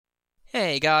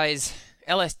Hey guys,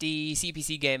 LSD,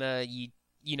 CPC Gamer,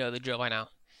 you know the drill by now.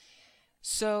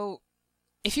 So,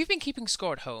 if you've been keeping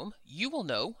score at home, you will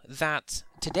know that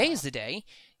today is the day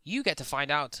you get to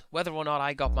find out whether or not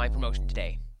I got my promotion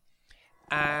today.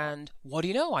 And what do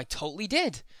you know? I totally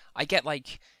did. I get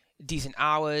decent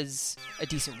hours, a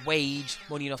decent wage,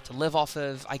 money enough to live off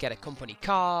of, I get a company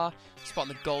car, spot in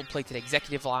the gold-plated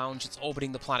executive lounge that's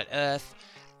orbiting the planet Earth,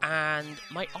 and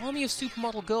my army of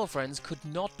supermodel girlfriends could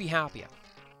not be happier.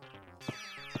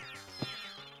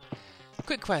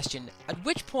 Quick question, at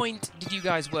which point did you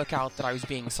guys work out that I was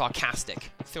being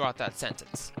sarcastic throughout that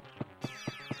sentence?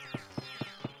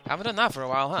 Haven't done that for a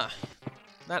while, huh?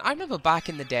 Man, I remember back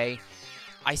in the day,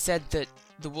 I said that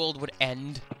the world would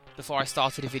end before I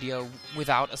started a video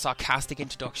without a sarcastic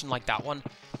introduction like that one.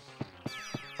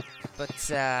 But,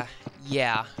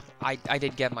 yeah, I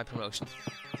did get my promotion.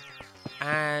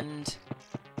 And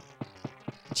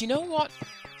do you know what?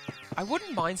 I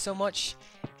wouldn't mind so much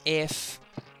if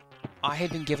I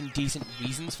had been given decent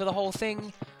reasons for the whole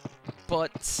thing,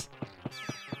 but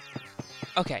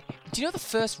okay, do you know the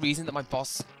first reason that my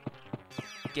boss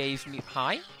gave me?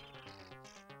 Hi?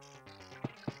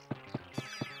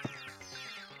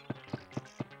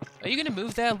 Are you gonna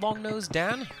move there, long-nosed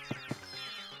Dan?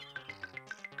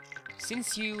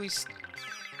 Since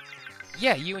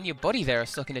yeah, you and your buddy there are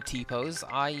stuck in a T-pose,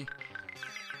 I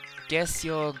guess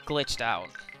you're glitched out.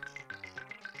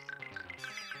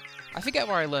 I forget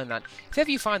where I learned that. If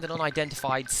ever you find an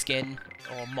unidentified skin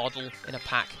or model in a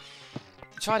pack,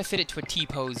 try to fit it to a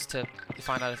T-pose to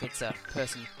find out if it's a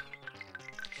person.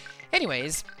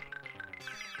 Anyways,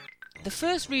 the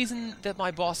first reason that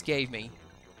my boss gave me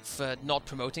for not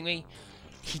promoting me,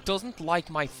 he doesn't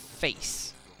like my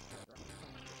face.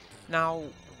 Now,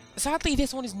 sadly,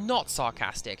 this one is not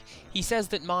sarcastic. He says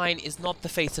that mine is not the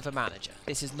face of a manager.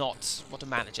 This is not what a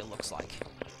manager looks like.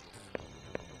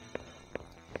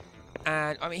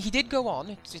 And, I mean, he did go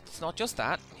on. It's not just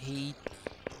that. He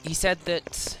said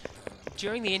that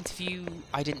during the interview,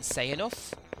 I didn't say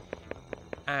enough.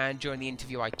 And during the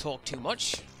interview, I talked too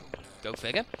much. Go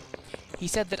figure. He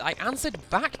said that I answered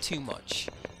back too much,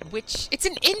 which... It's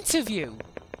an interview!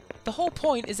 The whole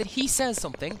point is that he says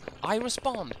something, I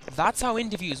respond. That's how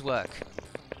interviews work.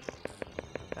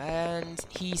 And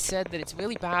he said that it's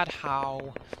really bad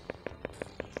how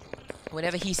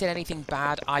whenever he said anything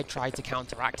bad, I tried to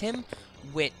counteract him,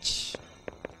 which,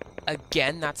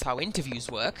 again, that's how interviews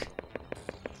work.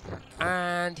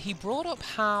 And he brought up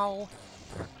how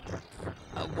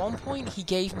at one point he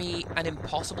gave me an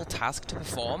impossible task to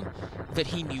perform that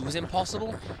he knew was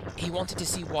impossible. He wanted to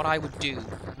see what I would do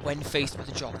when faced with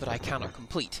a job that I cannot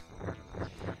complete.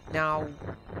 Now,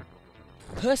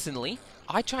 personally,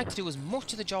 I tried to do as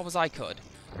much of the job as I could,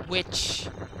 which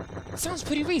sounds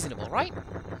pretty reasonable, right?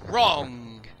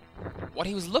 Wrong! What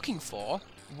he was looking for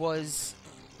was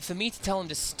for me to tell him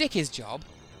to stick his job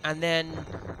and then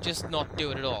just not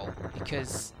do it at all,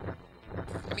 because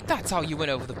I mean, that's how you win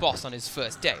over the boss on his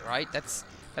first day, right? That's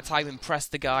how you impress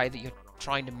the guy that you're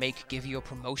trying to make give you a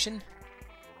promotion.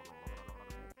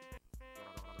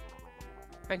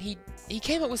 And he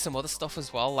came up with some other stuff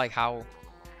as well, like how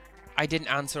I didn't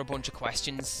answer a bunch of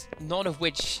questions, none of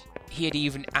which he had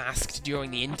even asked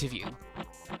during the interview.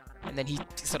 And then he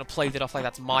sort of played it off like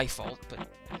that's my fault, but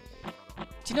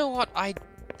do you know what? I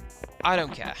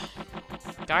don't care.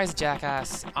 Guy's a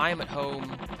jackass, I am at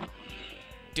home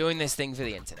doing this thing for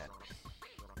the internet.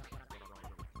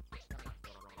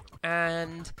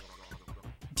 And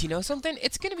do you know something?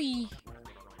 It's gonna be...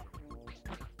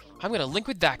 I'm gonna link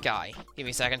with that guy. Give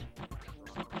me a second.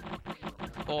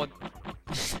 Or...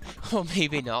 or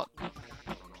maybe not.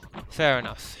 Fair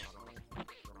enough.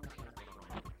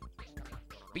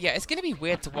 But yeah, it's gonna be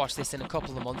weird to watch this in a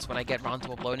couple of months when I get round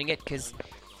to uploading it, because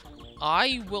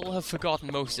I will have forgotten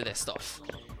most of this stuff.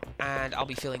 And I'll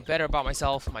be feeling better about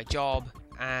myself and my job,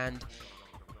 and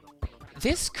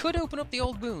this could open up the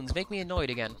old wounds, make me annoyed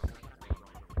again.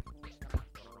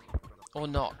 Or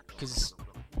not, because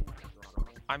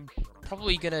I'm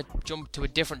probably gonna jump to a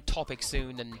different topic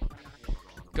soon and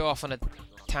go off on a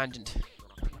tangent.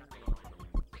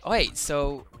 Oh wait,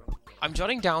 so I'm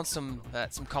jotting down some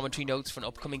commentary notes for an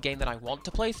upcoming game that I want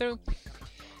to play through,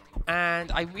 and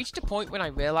I reached a point when I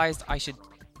realized I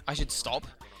should stop,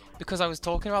 because I was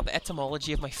talking about the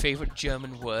etymology of my favorite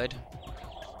German word.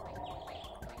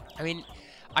 I mean,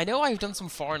 I know I've done some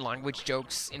foreign language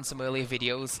jokes in some earlier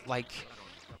videos, like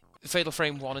Fatal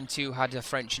Frame 1 and 2 had a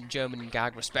French and German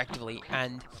gag respectively,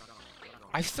 and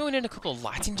I've thrown in a couple of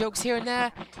Latin jokes here and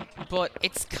there, but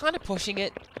it's kind of pushing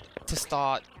it to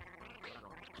start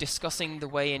discussing the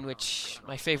way in which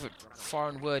my favorite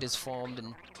foreign word is formed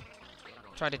and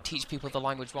Trying to teach people the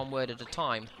language one word at a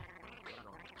time.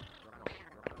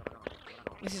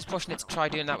 This is pushing it to try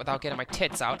doing that without getting my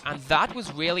tits out, and that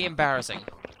was really embarrassing.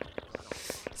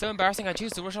 So embarrassing I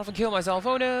choose to rush off and kill myself.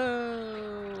 Oh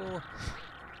no!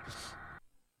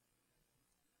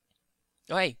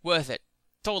 Oh hey, worth it.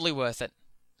 Totally worth it.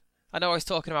 I know I was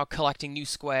talking about collecting new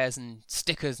squares and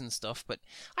stickers and stuff, but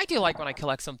I do like when I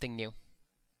collect something new.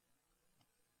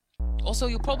 Also,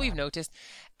 you'll probably have noticed,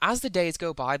 as the days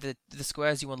go by, the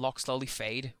squares you unlock slowly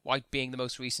fade, white being the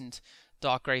most recent,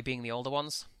 dark grey being the older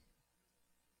ones.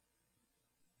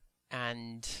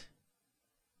 And...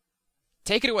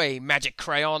 take it away, Magic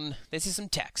Crayon. This is some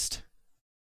text.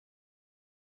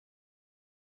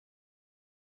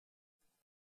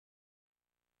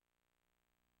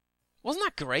 Wasn't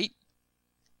that great?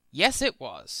 Yes, it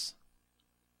was.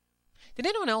 Did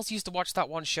anyone else used to watch that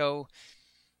one show?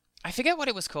 I forget what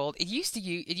it was called. It used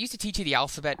to teach you the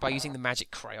alphabet by using the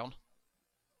magic crayon.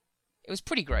 It was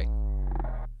pretty great.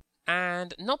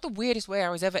 And not the weirdest way I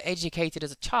was ever educated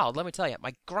as a child, let me tell you.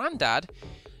 My granddad,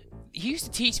 he used to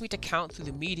teach me to count through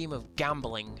the medium of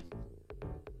gambling.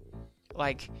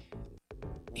 Like,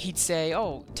 he'd say,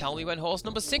 oh, tell me when horse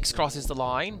number 6 crosses the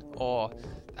line, or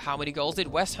how many goals did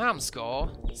West Ham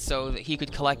score, so that he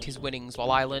could collect his winnings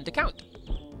while I learned to count.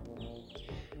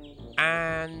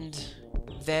 And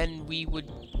then we would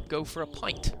go for a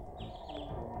pint.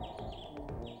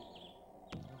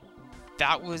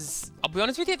 That was, I'll be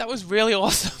honest with you, that was really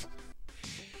awesome.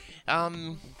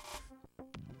 Oh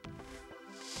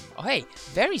hey,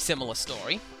 very similar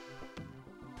story.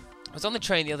 I was on the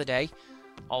train the other day,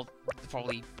 I'll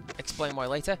probably explain why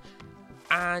later,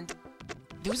 and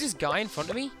there was this guy in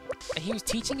front of me, and he was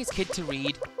teaching his kid to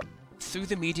read through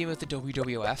the medium of the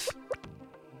WWF.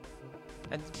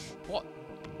 And what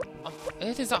on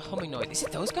earth is that humming noise? Is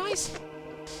it those guys?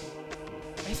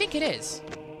 I think it is.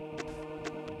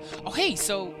 Oh hey,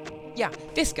 so, yeah,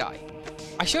 this guy.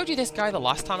 I showed you this guy the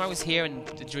last time I was here and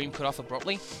the dream cut off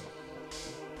abruptly.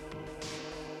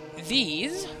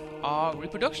 These are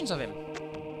reproductions of him.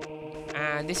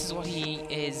 And this is what he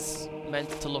is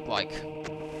meant to look like.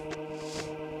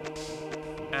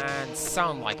 And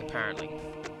sound like, apparently.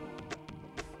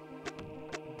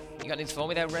 You got anything for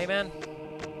me there, Rayman?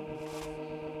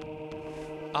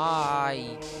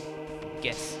 I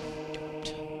guess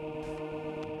don't.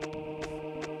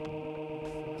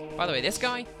 By the way, this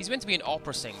guy, he's meant to be an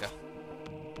opera singer.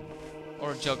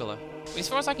 Or a juggler. But as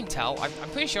far as I can tell, I'm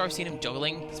pretty sure I've seen him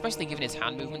juggling, especially given his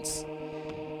hand movements.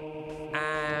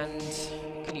 And...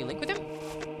 can you link with him?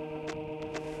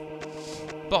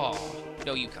 Bah!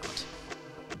 No, you can't.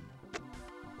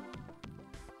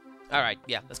 Alright,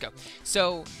 yeah, let's go.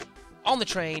 So, on the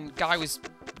train, guy was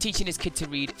teaching his kid to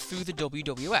read through the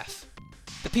WWF.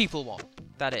 The people one,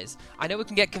 that is. I know it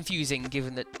can get confusing,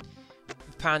 given that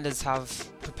pandas have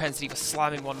propensity for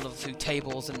slamming one another through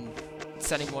tables and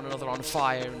setting one another on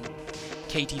fire and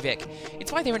Katie Vick.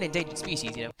 It's why they're an endangered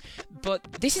species, you know. But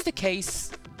this is the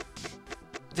case...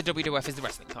 the WWF is the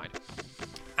wrestling kind.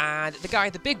 And the guy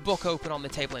had the big book open on the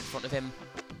table in front of him.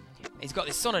 He's got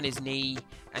his son on his knee,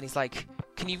 and he's like,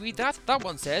 can you read that? That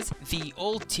one says, The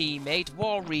Ultimate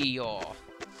Warrior.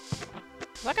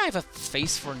 Does that guy have a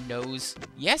face for a nose?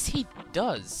 Yes, he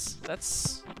does.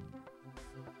 That's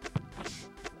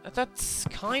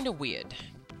kind of weird.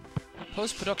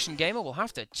 Post-production gamer will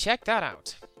have to check that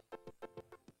out.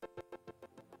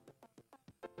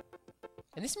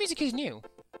 And this music is new.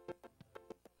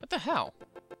 What the hell?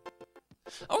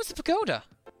 Oh, it's the pagoda!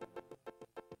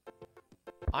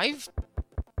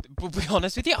 We'll be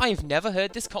honest with you, I've never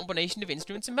heard this combination of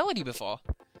instruments and melody before.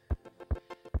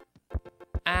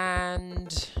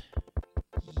 And...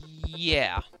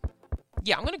 yeah.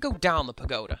 Yeah, I'm gonna go down the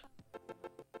pagoda.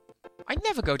 I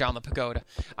never go down the pagoda.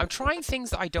 I'm trying things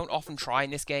that I don't often try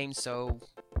in this game, so...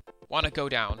 why not go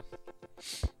down?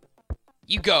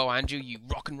 You go, Andrew, you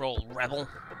rock and roll rebel.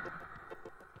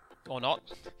 Or not.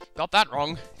 Got that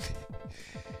wrong.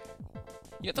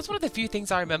 Yeah, that's one of the few things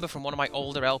I remember from one of my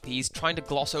older LPs, trying to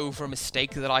gloss over a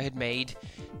mistake that I had made,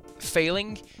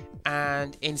 failing,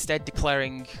 and instead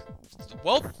declaring,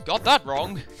 well, got that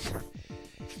wrong.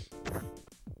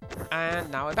 And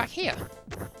now I'm back here.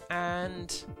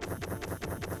 And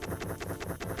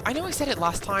I know I said it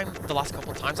last time, the last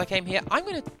couple of times I came here, I'm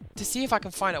going to see if I can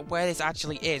find out where this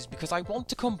actually is, because I want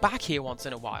to come back here once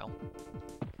in a while.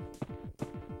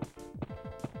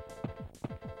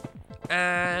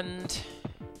 And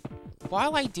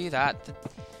while I do that,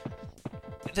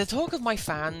 the talk of my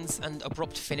fans and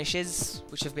abrupt finishes,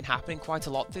 which have been happening quite a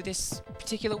lot through this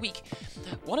particular week,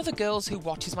 one of the girls who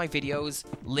watches my videos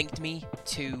linked me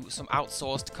to some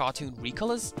outsourced cartoon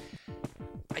recolors.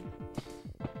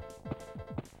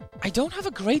 I don't have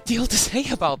a great deal to say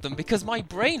about them because my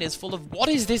brain is full of what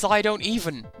is this I don't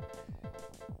even...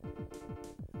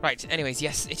 Right, anyways,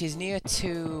 yes, it is near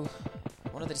to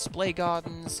one of the display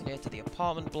gardens, near to the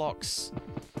apartment blocks.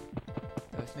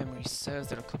 Though if memory serves,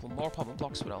 there are a couple more apartment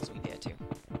blocks. What else are we near to?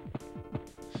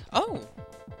 Oh!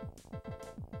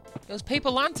 Those paper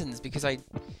lanterns, because that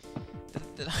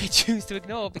I choose to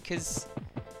ignore because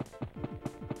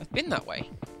I've been that way.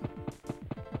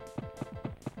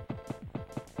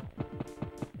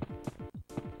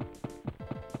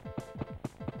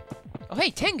 Oh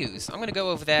hey, Tengus! I'm gonna go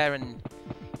over there and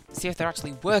see if they're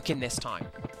actually working this time.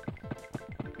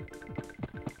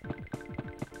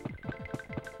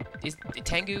 Is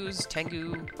Tengus,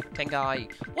 Tengu,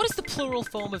 Tengai... What is the plural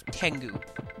form of Tengu?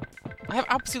 I have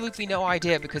absolutely no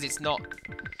idea because it's not...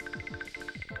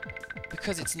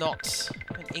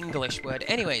 an English word.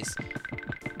 Anyways.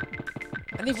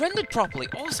 And they've rendered properly.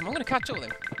 Awesome, I'm gonna catch up with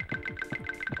him.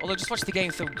 Although just watch the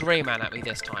game throw Greyman at me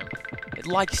this time. It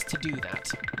likes to do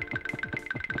that.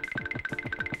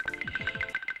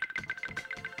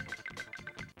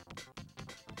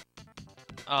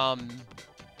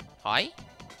 Hi?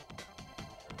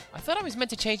 I thought I was meant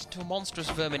to change into a monstrous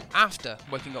vermin after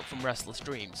waking up from restless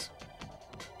dreams.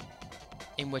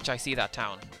 In which I see that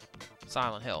town.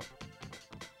 Silent Hill.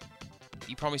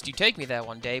 You promised you'd take me there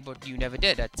one day, but you never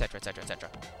did, etc, etc, etc.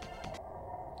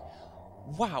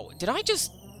 Wow, did I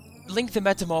just link the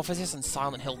Metamorphosis and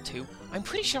Silent Hill 2? I'm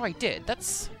pretty sure I did.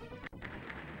 That's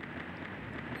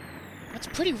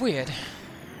pretty weird.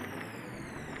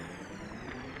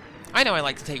 I know I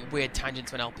like to take weird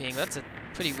tangents when LPing, but that's a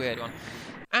pretty weird one.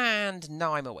 And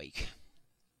now I'm awake.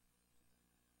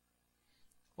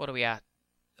 What are we at?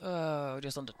 Oh,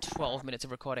 just under 12 minutes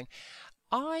of recording.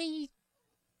 I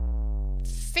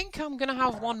think I'm gonna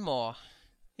have one more.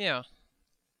 Yeah.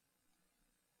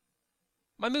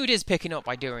 My mood is picking up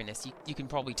by doing this. You can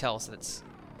probably tell, so it's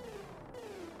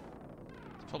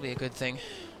probably a good thing.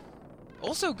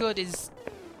 Also good is...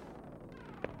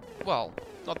 well,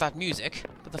 not that music,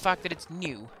 but the fact that it's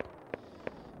new.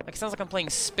 Like, it sounds like I'm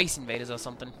playing Space Invaders or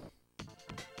something.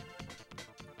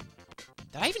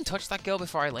 Did I even touch that girl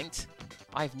before I linked?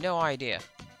 I have no idea.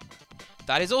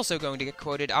 That is also going to get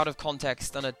quoted out of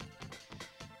context on a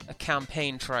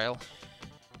campaign trail.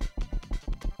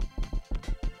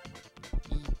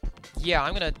 Yeah,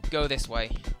 I'm gonna go this way.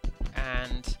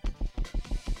 And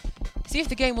see if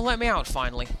the game will let me out,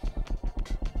 finally.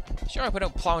 Sure, I hope I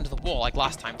don't plow into the wall like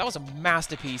last time. That was a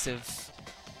masterpiece of,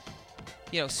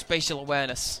 you know, spatial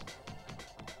awareness.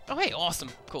 Oh, hey, awesome.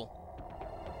 Cool.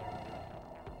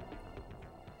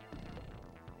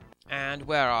 And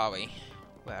where are we?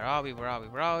 Where are we? Where are we?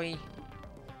 Where are we?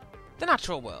 The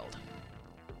natural world.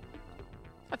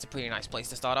 That's a pretty nice place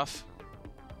to start off.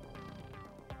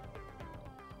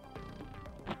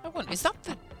 I wonder, is that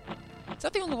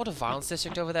the underwater violence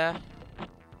district over there?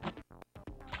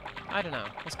 I don't know.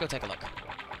 Let's go take a look.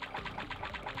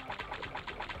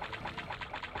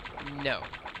 No.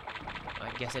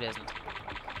 I guess it isn't.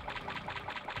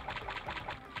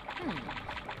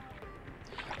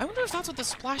 I wonder if that's what the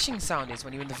splashing sound is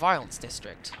when you're in the violence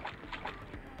district.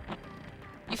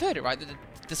 You've heard it, right?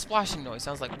 The splashing noise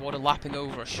sounds like water lapping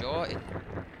over a shore. It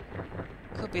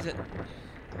could be that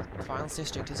the violence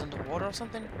district is underwater or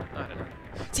something? I don't know.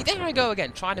 See, there I go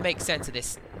again, trying to make sense of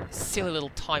this silly little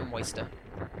time waster.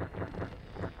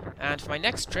 And for my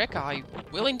next trick, I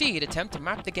will indeed attempt to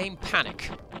map the game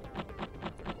Panic.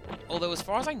 Although, as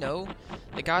far as I know,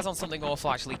 the guys on Something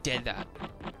Awful actually did that.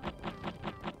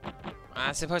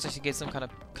 I suppose I should give some kind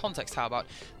of context. How about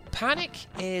Panic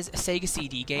is a Sega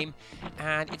CD game,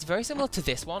 and it's very similar to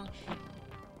this one.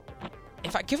 In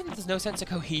fact, given that there's no sense of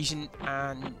cohesion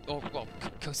and, or well,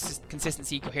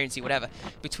 consistency, coherency, whatever,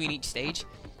 between each stage,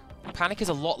 Panic is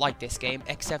a lot like this game,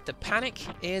 except that Panic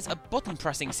is a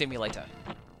button-pressing simulator.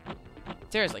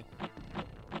 Seriously.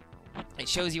 It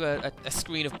shows you a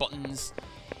screen of buttons.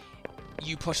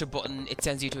 You push a button, it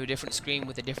sends you to a different screen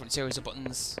with a different series of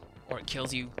buttons, or it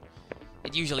kills you.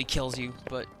 It usually kills you,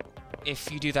 but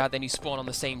if you do that, then you spawn on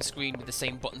the same screen with the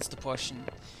same buttons to push,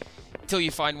 until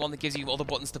you find one that gives you all the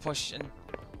buttons to push. And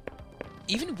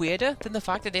even weirder than the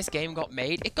fact that this game got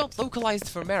made, it got localized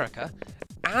for America,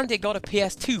 and it got a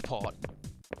PS2 port.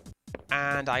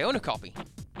 And I own a copy.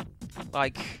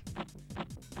 Like,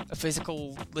 a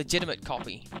physical, legitimate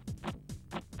copy.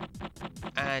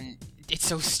 And it's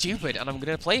so stupid, and I'm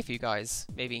gonna play it for you guys.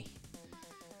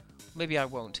 Maybe I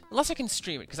won't. Unless I can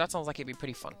stream it, because that sounds like it'd be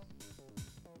pretty fun.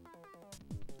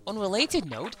 Unrelated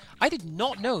note, I did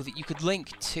not know that you could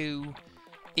link to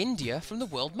India from the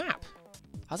world map.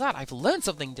 How's that? I've learned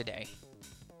something today.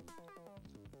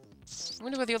 I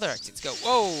wonder where the other exits go.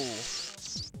 Whoa!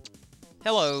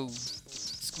 Hello,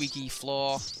 squeaky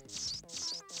floor.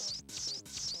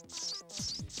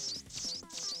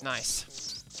 Nice.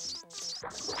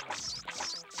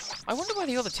 I wonder where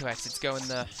the other two exits go in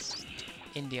the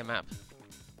India map.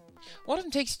 One of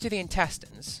them takes you to the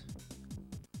intestines.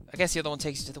 I guess the other one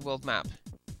takes you to the world map.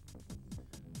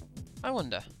 I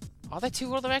wonder, are there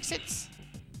two other exits?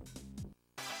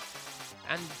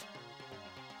 And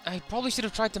I probably should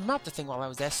have tried to map the thing while I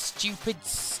was there. Stupid,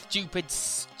 stupid,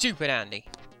 stupid Andy.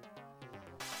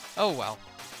 Oh well.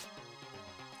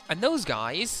 And those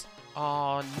guys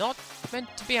are not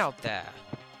meant to be out there.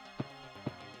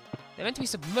 They're meant to be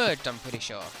submerged, I'm pretty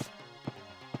sure.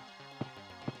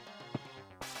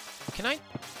 Can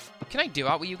I do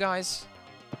out with you guys?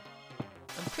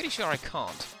 I'm pretty sure I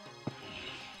can't.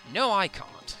 No, I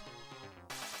can't.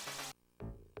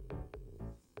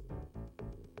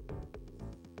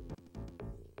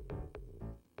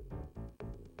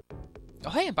 Oh,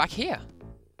 hey, I'm back here.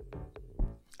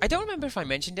 I don't remember if I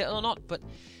mentioned it or not, but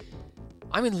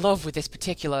I'm in love with this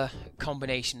particular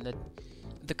combination.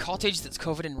 The cottage that's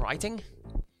covered in writing.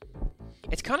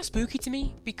 It's kind of spooky to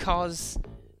me because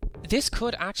this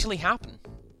could actually happen.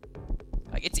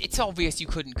 Like, it's obvious you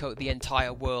couldn't coat the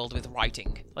entire world with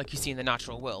writing, like you see in the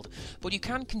natural world, but you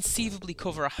can conceivably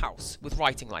cover a house with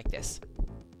writing like this.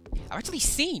 I've actually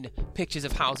seen pictures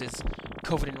of houses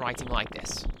covered in writing like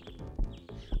this.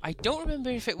 I don't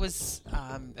remember if it was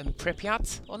in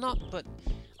Pripyat or not, but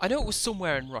I know it was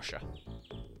somewhere in Russia.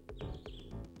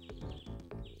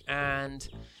 And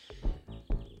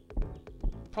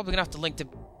probably gonna have to link to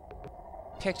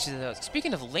pictures of those.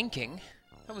 Speaking of linking,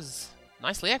 that was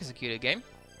nicely executed, game.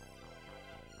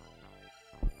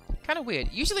 Kind of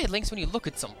weird. Usually it links when you look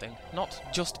at something, not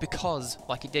just because,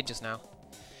 like it did just now.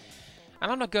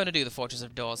 And I'm not going to do the Fortress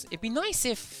of Doors. It'd be nice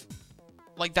if,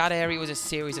 like, that area was a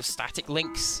series of static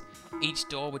links. Each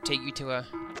door would take you to a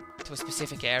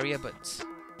specific area, but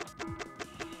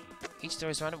each door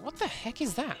is random. What the heck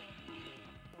is that?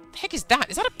 The heck is that?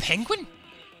 Is that a penguin?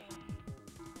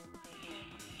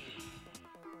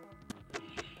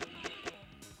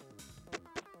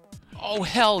 Oh,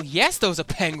 hell yes, those are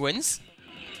penguins!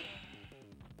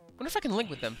 Wonder if I can link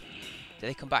with them. Do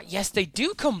they come back? Yes, they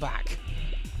do come back!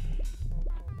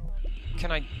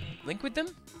 Can I link with them?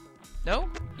 No?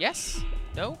 Yes?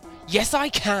 No? Yes, I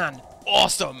can!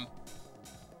 Awesome!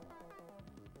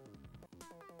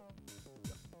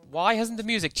 Why hasn't the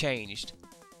music changed?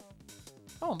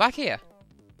 Oh, I'm back here.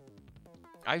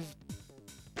 I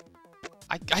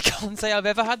can't say I've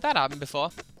ever had that happen before.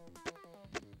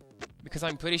 Because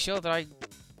I'm pretty sure that I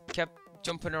kept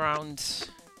jumping around...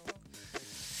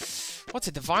 What's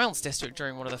it? The Violence District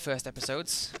during one of the first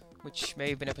episodes. Which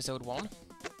may have been episode 1.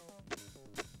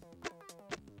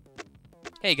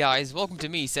 Hey guys, welcome to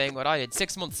me saying what I did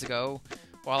 6 months ago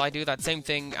while I do that same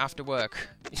thing after work.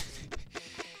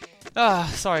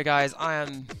 Sorry guys,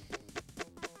 I'm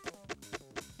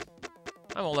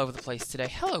all over the place today.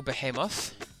 Hello,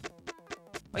 Behemoth.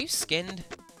 Are you skinned?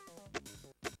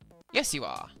 Yes, you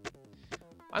are.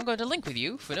 I'm going to link with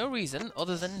you for no reason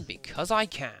other than because I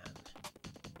can.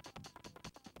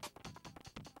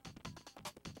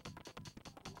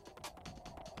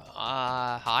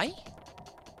 Hi?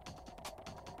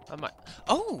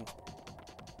 Oh!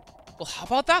 Well, how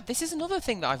about that? This is another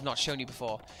thing that I've not shown you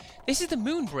before. This is the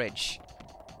Moon Bridge.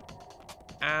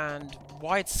 And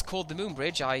why it's called the Moon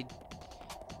Bridge, I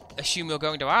assume you're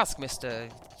going to ask,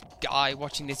 Mr. Guy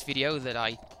watching this video that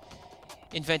I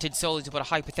invented solely to put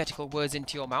hypothetical words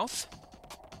into your mouth.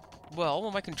 Well,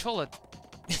 when my controller...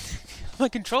 my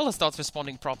controller starts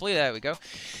responding properly, there we go.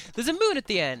 There's a moon at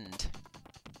the end.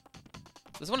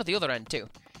 There's one at the other end, too.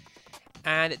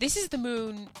 And this is the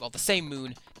moon, well, the same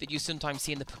moon that you sometimes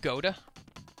see in the pagoda.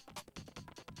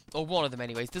 Or one of them,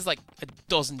 anyways. There's like a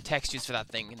dozen textures for that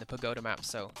thing in the pagoda map,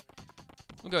 so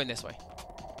we're going this way.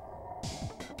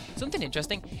 Something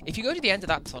interesting, if you go to the end of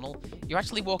that tunnel, you're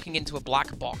actually walking into a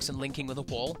black box and linking with a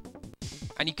wall.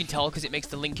 And you can tell because it makes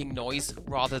the linking noise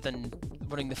rather than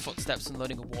running the footsteps and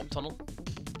loading a warp tunnel.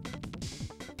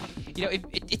 You know,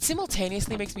 it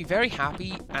simultaneously makes me very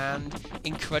happy and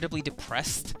incredibly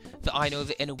depressed that I know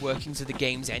the inner workings of the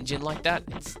game's engine like that.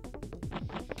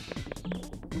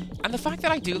 And the fact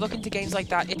that I do look into games like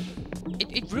that,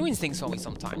 it ruins things for me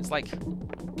sometimes. Like,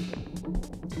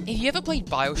 if you ever played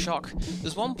Bioshock,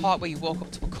 there's one part where you walk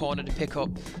up to a corner to pick up...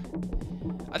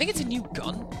 I think it's a new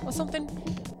gun or something?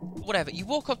 Whatever, you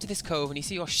walk up to this cove and you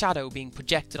see your shadow being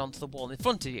projected onto the wall in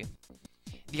front of you.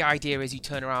 The idea is you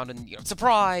turn around and, you know,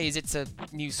 surprise, it's a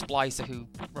new splicer who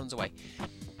runs away.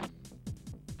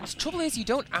 trouble is, you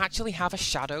don't actually have a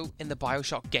shadow in the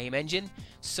Bioshock game engine,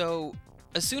 so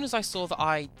as soon as I saw that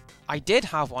I did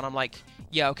have one, I'm like,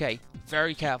 yeah, okay,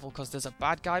 very careful, because there's a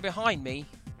bad guy behind me.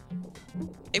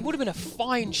 It would have been a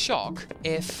fine shock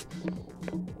if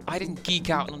I didn't geek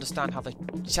out and understand how the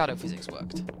shadow physics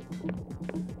worked.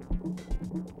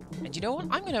 And you know what?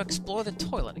 I'm going to explore the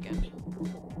toilet again.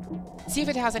 See if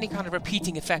it has any kind of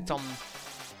repeating effect on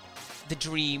the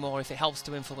dream, or if it helps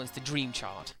to influence the dream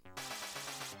chart.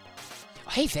 Oh,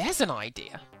 hey, there's an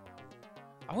idea.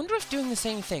 I wonder if doing the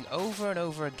same thing over and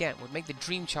over again would make the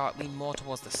dream chart lean more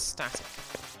towards the static.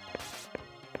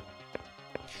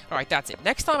 Alright, that's it.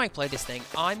 Next time I play this thing,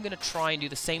 I'm going to try and do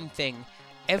the same thing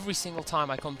every single time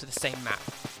I come to the same map.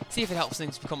 See if it helps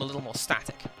things become a little more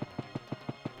static.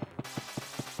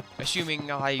 Assuming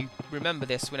I remember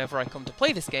this whenever I come to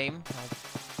play this game.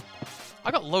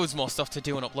 I got loads more stuff to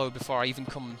do and upload before I even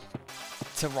come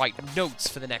to write notes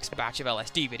for the next batch of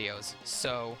LSD videos,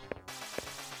 so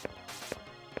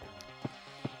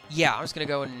yeah, I'm just going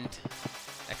to go and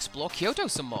explore Kyoto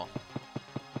some more.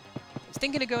 I was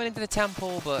thinking of going into the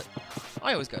temple, but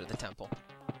I always go to the temple.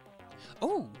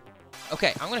 Oh!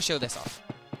 Okay, I'm going to show this off.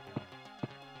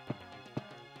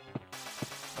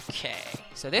 Okay,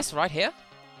 so this right here,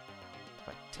 if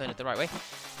I turn it the right way,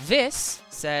 this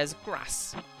says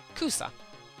grass. Kusa.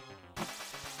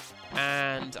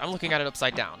 And I'm looking at it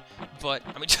upside down, but,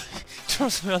 I mean,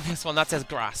 trust me on this one, that says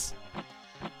grass.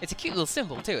 It's a cute little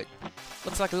symbol, too. It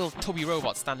looks like a little tubby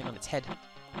robot standing on its head.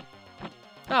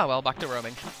 Ah, well, back to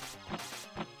roaming.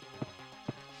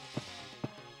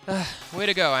 Way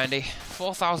to go, Andy.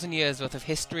 4,000 years worth of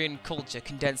history and culture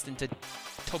condensed into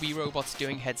tubby robots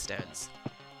doing headstands.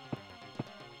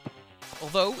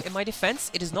 Although, in my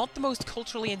defense, it is not the most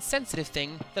culturally insensitive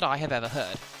thing that I have ever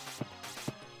heard.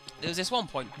 There was this one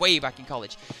point, way back in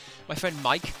college, my friend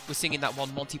Mike was singing that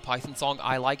one Monty Python song,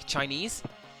 I Like Chinese.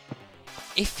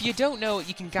 If you don't know it,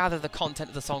 you can gather the content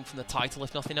of the song from the title,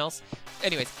 if nothing else.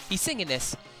 Anyways, he's singing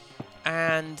this,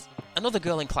 and another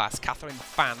girl in class, Catherine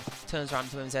Fan, turns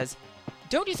around to him and says,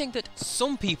 "Don't you think that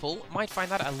some people might find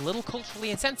that a little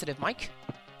culturally insensitive, Mike?"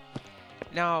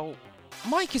 Now,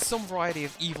 Mike is some variety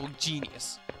of evil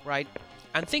genius, right?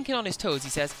 And thinking on his toes, he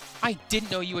says, "I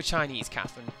didn't know you were Chinese,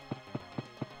 Catherine."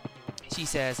 She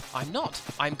says, "I'm not,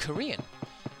 I'm Korean."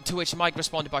 To which Mike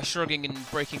responded by shrugging and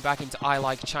breaking back into I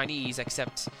Like Chinese,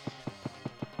 except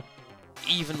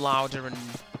even louder and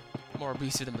more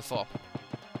abusive than before.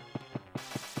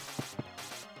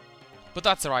 But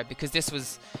that's alright, because this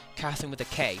was Catherine with a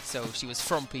K, so she was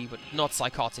frumpy but not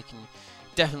psychotic, and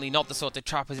definitely not the sort to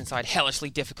trap us inside hellishly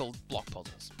difficult block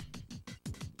puzzles.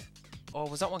 Or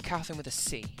was that one Catherine with a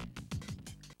C?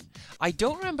 I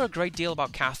don't remember a great deal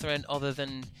about Catherine other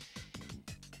than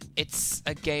it's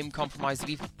a game comprised of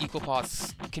equal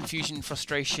parts confusion,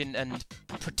 frustration, and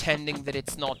pretending that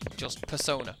it's not just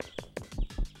Persona.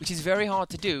 Which is very hard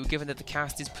to do, given that the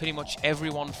cast is pretty much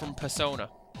everyone from Persona.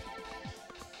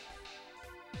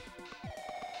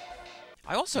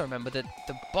 I also remember that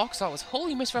the box art was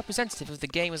wholly misrepresentative of the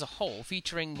game as a whole,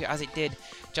 featuring, as it did,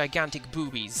 gigantic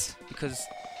boobies, because,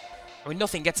 I mean,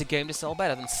 nothing gets a game to sell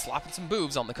better than slapping some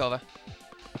boobs on the cover.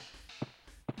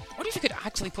 What if you could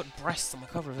actually put breasts on the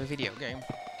cover of a video game?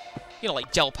 You know,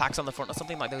 like gel packs on the front or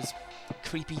something like those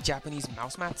creepy Japanese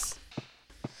mouse mats?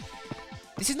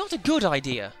 This is not a good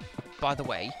idea, by the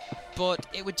way, but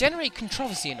it would generate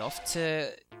controversy enough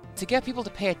to get people to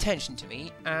pay attention to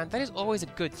me, and that is always a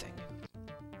good thing.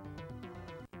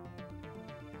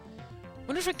 I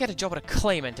wonder if I can get a job at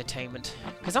Acclaim Entertainment,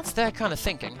 because that's their kind of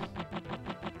thinking.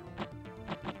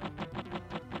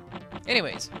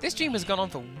 Anyways, this stream has gone on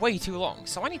for way too long,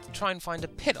 so I need to try and find a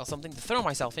pit or something to throw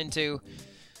myself into,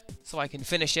 so I can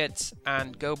finish it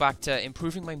and go back to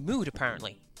improving my mood,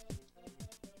 apparently.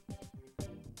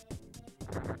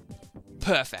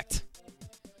 Perfect.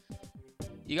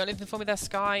 You got anything for me there,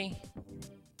 Sky?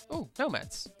 Oh,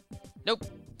 nomads. Nope,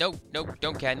 nope, nope,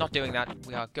 don't care, not doing that.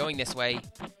 We are going this way.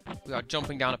 We are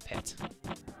jumping down a pit.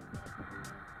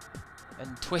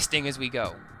 And twisting as we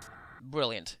go.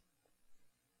 Brilliant.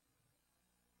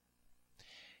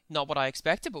 Not what I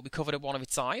expected, but we covered up one of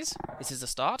its eyes. This is a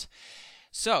start.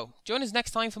 So, join us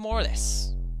next time for more of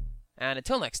this. And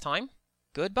until next time,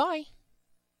 goodbye.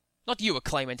 Not you,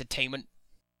 Acclaim Entertainment.